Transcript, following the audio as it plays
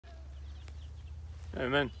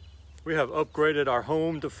Amen. We have upgraded our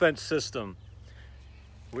home defense system.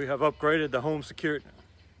 We have upgraded the home security.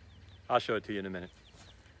 I'll show it to you in a minute.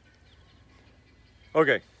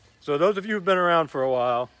 Okay, so those of you who've been around for a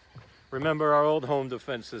while, remember our old home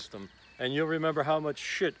defense system. And you'll remember how much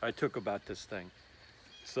shit I took about this thing.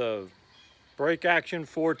 It's a break action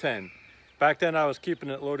 410. Back then I was keeping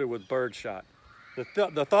it loaded with birdshot.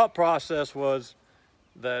 The thought process was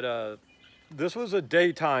that this was a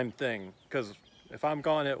daytime thing, because if I'm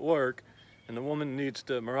gone at work and the woman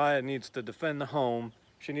Mariah needs to defend the home,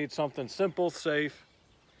 she needs something simple, safe,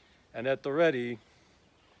 and at the ready.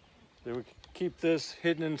 They would keep this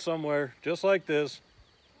hidden in somewhere, just like this,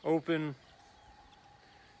 open,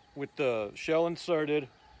 with the shell inserted.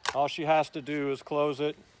 All she has to do is close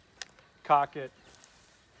it, cock it,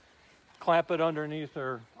 clamp it underneath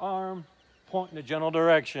her arm, point in a general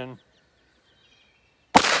direction,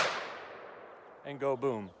 and go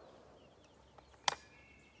boom.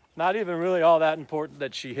 Not even really all that important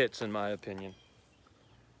that she hits, in my opinion.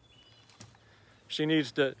 She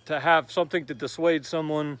needs to have something to dissuade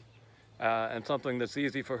someone, and something that's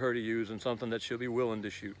easy for her to use, and something that she'll be willing to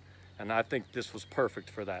shoot. And I think this was perfect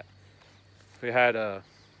for that. We had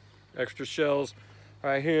extra shells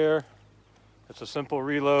right here. It's a simple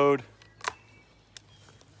reload.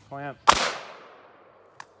 Clamp.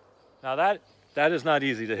 Now that is not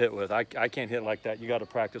easy to hit with. I can't hit like that. You got to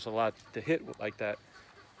practice a lot to hit like that.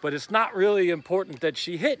 But it's not really important that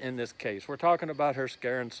she hit in this case. We're talking about her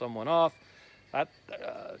scaring someone off.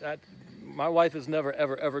 My wife is never,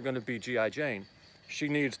 ever going to be G.I. Jane. She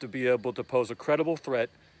needs to be able to pose a credible threat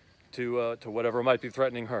to whatever might be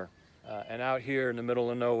threatening her. And out here in the middle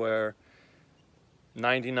of nowhere,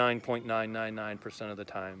 99.999% of the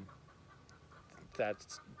time,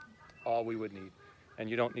 that's all we would need. And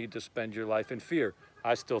you don't need to spend your life in fear.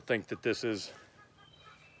 I still think that this is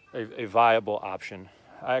a viable option.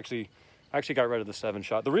 I actually got rid of the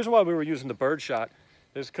 7-shot. The reason why we were using the birdshot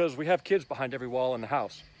is because we have kids behind every wall in the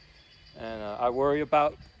house. And I worry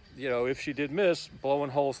about, if she did miss,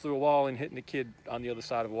 blowing holes through a wall and hitting the kid on the other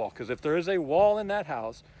side of a wall. Because if there is a wall in that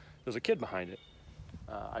house, there's a kid behind it.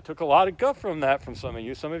 I took a lot of guff from that from some of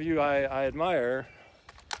you. Some of you I admire.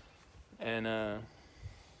 And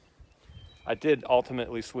I did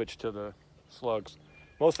ultimately switch to the slugs.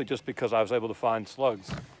 Mostly just because I was able to find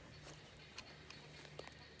slugs.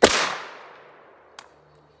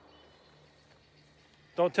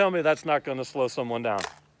 Don't tell me that's not going to slow someone down.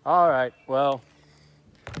 All right, well,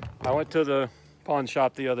 I went to the pawn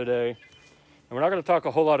shop the other day, and we're not going to talk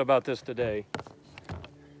a whole lot about this today,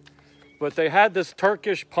 but they had this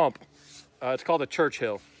Turkish pump. It's called a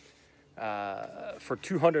Churchill for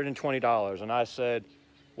 $220, and I said,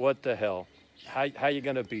 what the hell? How you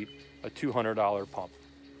going to beat a $200 pump?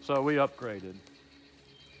 So we upgraded.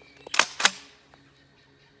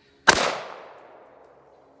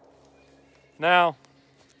 Now,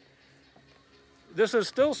 this is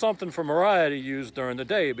still something for Mariah to use during the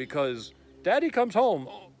day, because Daddy comes home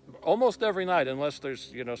almost every night, unless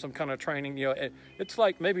there's, some kind of training. It's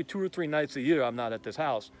like maybe 2 or 3 nights a year I'm not at this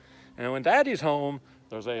house. And when Daddy's home,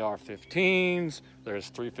 there's AR-15s, there's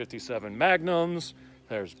 357 Magnums,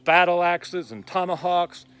 there's battle axes and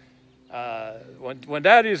tomahawks. When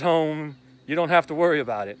Daddy's home, you don't have to worry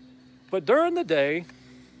about it. But during the day,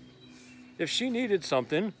 if she needed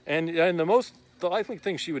something, and the likely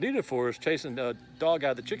thing she would need it for is chasing a dog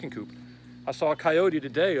out of the chicken coop. I saw a coyote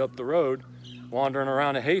today up the road wandering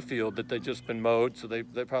around a hayfield that they'd just been mowed, so they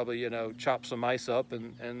probably, chopped some ice up,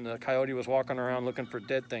 and the coyote was walking around looking for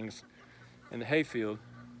dead things in the hayfield.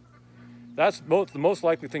 That's the most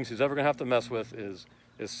likely thing she's ever going to have to mess with is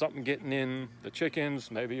something getting in the chickens,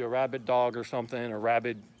 maybe a rabid dog or something, a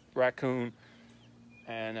rabid raccoon,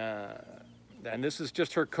 and this is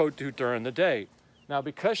just her go-to during the day. Now,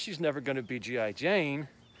 because she's never going to be G.I. Jane,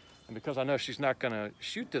 and because I know she's not going to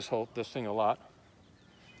shoot this thing a lot.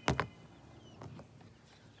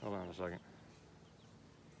 Hold on a second.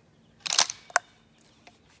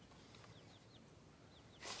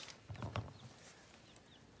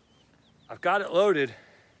 I've got it loaded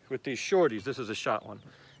with these shorties. This is a shot one.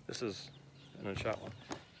 This is a shot one.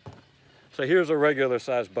 So here's a regular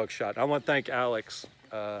size buckshot. I want to thank Alex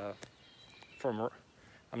from...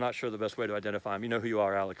 I'm not sure the best way to identify him. You know who you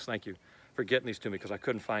are, Alex. Thank you for getting these to me, because I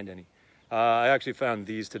couldn't find any. I actually found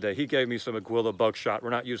these today. He gave me some Aguila buckshot.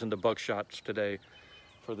 We're not using the buckshots today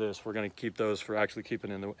for this. We're going to keep those for actually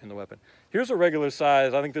keeping in the weapon. Here's a regular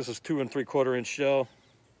size. I think this is 2 3/4 inch shell.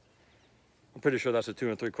 I'm pretty sure that's a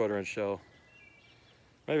 2 3/4 inch shell.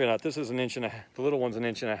 Maybe not. This is 1.5 inches. The little one's 1.5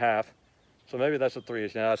 inches. So maybe that's a 3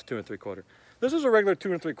 inch. Yeah, that's 2 3/4. This is a regular 2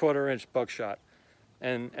 3/4 inch buckshot.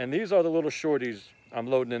 And these are the little shorties I'm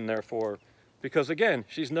loading in there for her. Because again,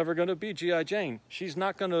 she's never going to be G.I. Jane. She's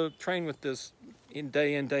not going to train with this in,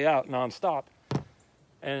 day out, nonstop.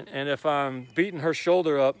 And if I'm beating her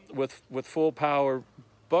shoulder up with full power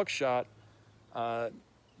buckshot,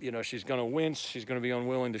 you know, she's going to wince. She's going to be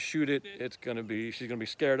unwilling to shoot it. She's going to be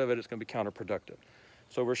scared of it. It's going to be counterproductive.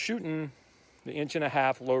 So we're shooting the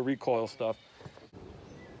 1.5" low recoil stuff.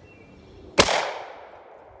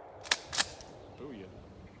 Oh yeah.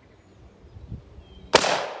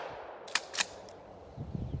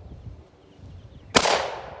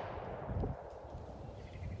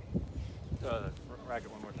 Rack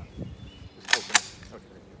it one more time. Just open it. Okay.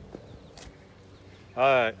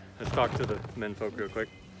 All right, let's talk to the men folk real quick.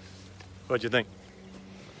 What'd you think?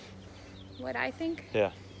 What I think?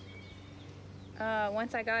 Yeah.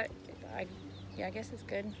 Once I got, yeah, I guess it's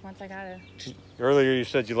good. Once I got it. Earlier you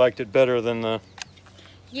said you liked it better than the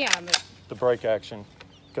But the break action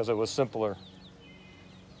because it was simpler.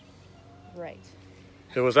 right.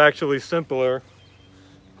 It was actually simpler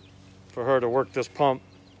for her to work this pump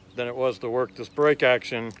than it was to work this break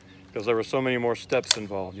action because there were so many more steps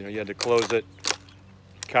involved. You know, you had to close it,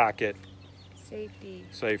 cock it.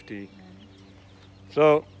 Safety.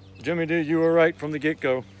 So, Jimmy D, you were right from the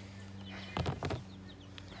get-go.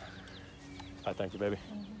 I thank you, baby.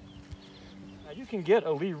 Now you can get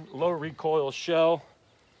a low recoil shell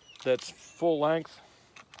that's full length,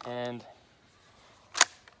 and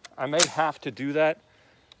I may have to do that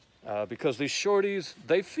because these shorties,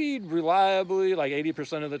 they feed reliably like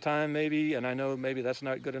 80% of the time maybe, and I know maybe that's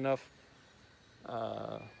not good enough.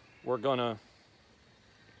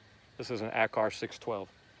 This is an Akkar 612.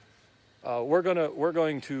 We're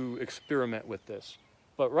going to experiment with this.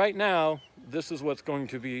 But right now, this is what's going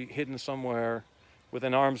to be hidden somewhere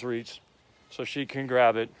within arm's reach so she can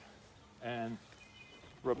grab it and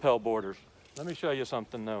rappel borders. Let me show you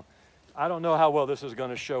something though. I don't know how well this is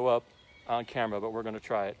going to show up on camera, but we're going to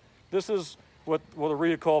try it. This is what a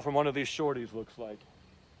recoil from one of these shorties looks like.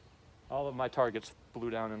 All of my targets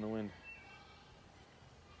flew down in the wind.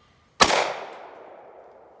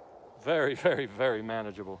 Very, very, very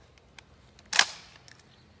manageable.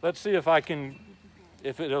 Let's see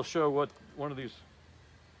if it'll show what one of these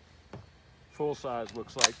full size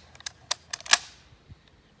looks like.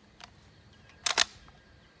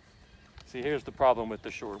 See, here's the problem with the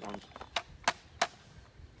short ones.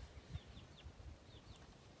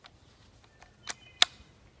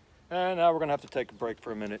 And now we're gonna have to take a break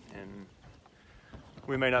for a minute, and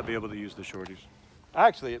we may not be able to use the shorties.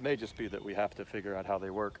 Actually, it may just be that we have to figure out how they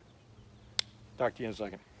work. Talk to you in a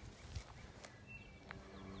second.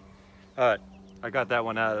 All right, I got that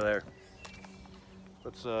one out of there.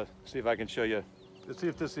 Let's see if I can show you. Let's see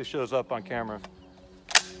if this shows up on camera,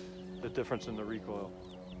 the difference in the recoil.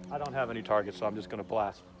 I don't have any targets, so I'm just gonna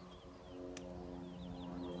blast.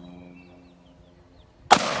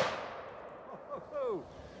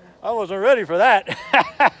 I wasn't ready for that.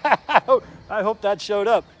 I hope that showed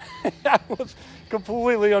up. I was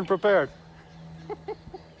completely unprepared.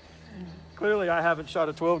 Clearly, I haven't shot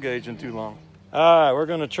a 12 gauge in too long. All right, we're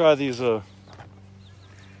gonna try these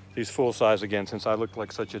full size again since I looked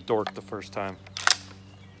like such a dork the first time.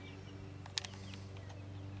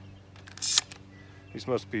 These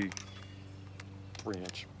must be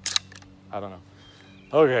 3-inch. I don't know.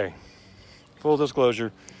 Okay, full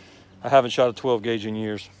disclosure, I haven't shot a 12 gauge in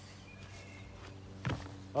years.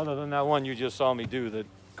 Other than that one you just saw me do that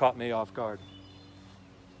caught me off guard.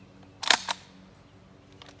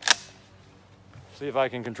 See if I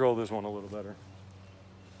can control this one a little better.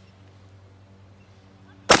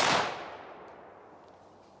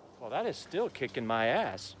 Well, that is still kicking my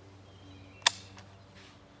ass.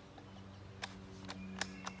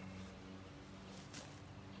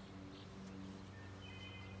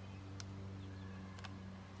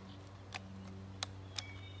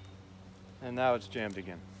 And now it's jammed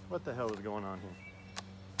again. What the hell is going on here?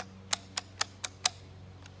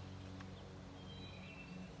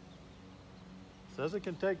 Says it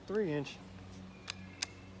can take 3-inch.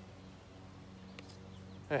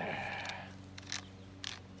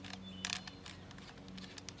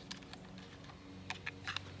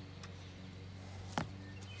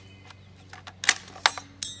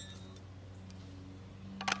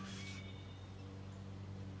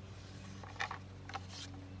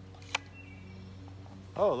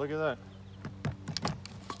 Oh, look at that.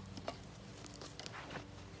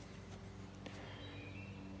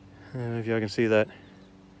 I don't know if y'all can see that.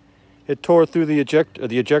 It tore through the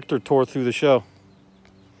ejector tore through the shell.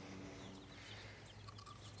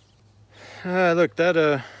 Look,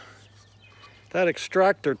 that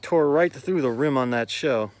extractor tore right through the rim on that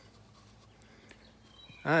shell.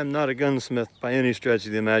 I am not a gunsmith by any stretch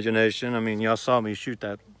of the imagination. I mean, y'all saw me shoot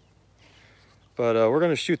that. But we're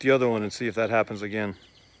gonna shoot the other one and see if that happens again.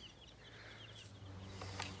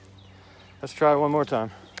 Let's try it one more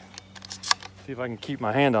time. See if I can keep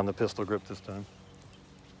my hand on the pistol grip this time.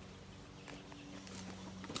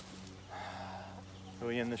 Are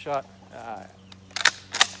we in the shot? All right.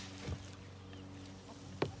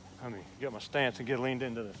 Let me get my stance and get leaned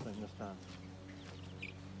into this thing this time.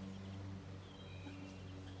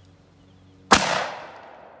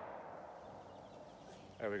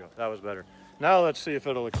 There we go, that was better. Now let's see if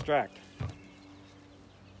it'll extract.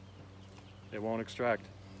 It won't extract.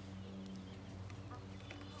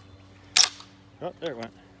 Oh, there it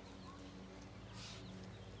went.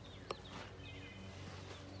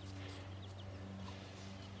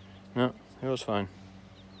 No, it was fine.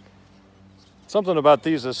 Something about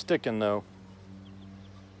these is sticking though.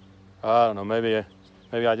 I don't know, maybe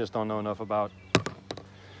I just don't know enough about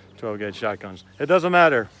 12 gauge shotguns. It doesn't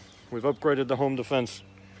matter. We've upgraded the home defense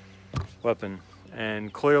weapon,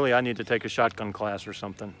 and clearly I need to take a shotgun class or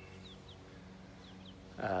something.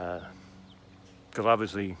 Because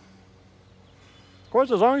obviously, of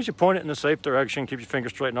course, as long as you point it in a safe direction, keep your finger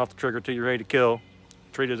straight and off the trigger till you're ready to kill,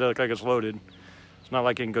 treat it like it's loaded. It's not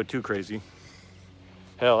like you can go too crazy.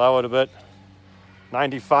 Hell, I would have bet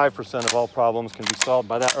 95% of all problems can be solved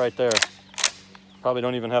by that right there. Probably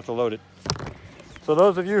don't even have to load it. So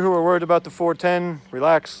those of you who are worried about the 410,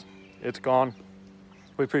 relax, it's gone.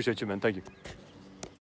 We appreciate you, man. Thank you.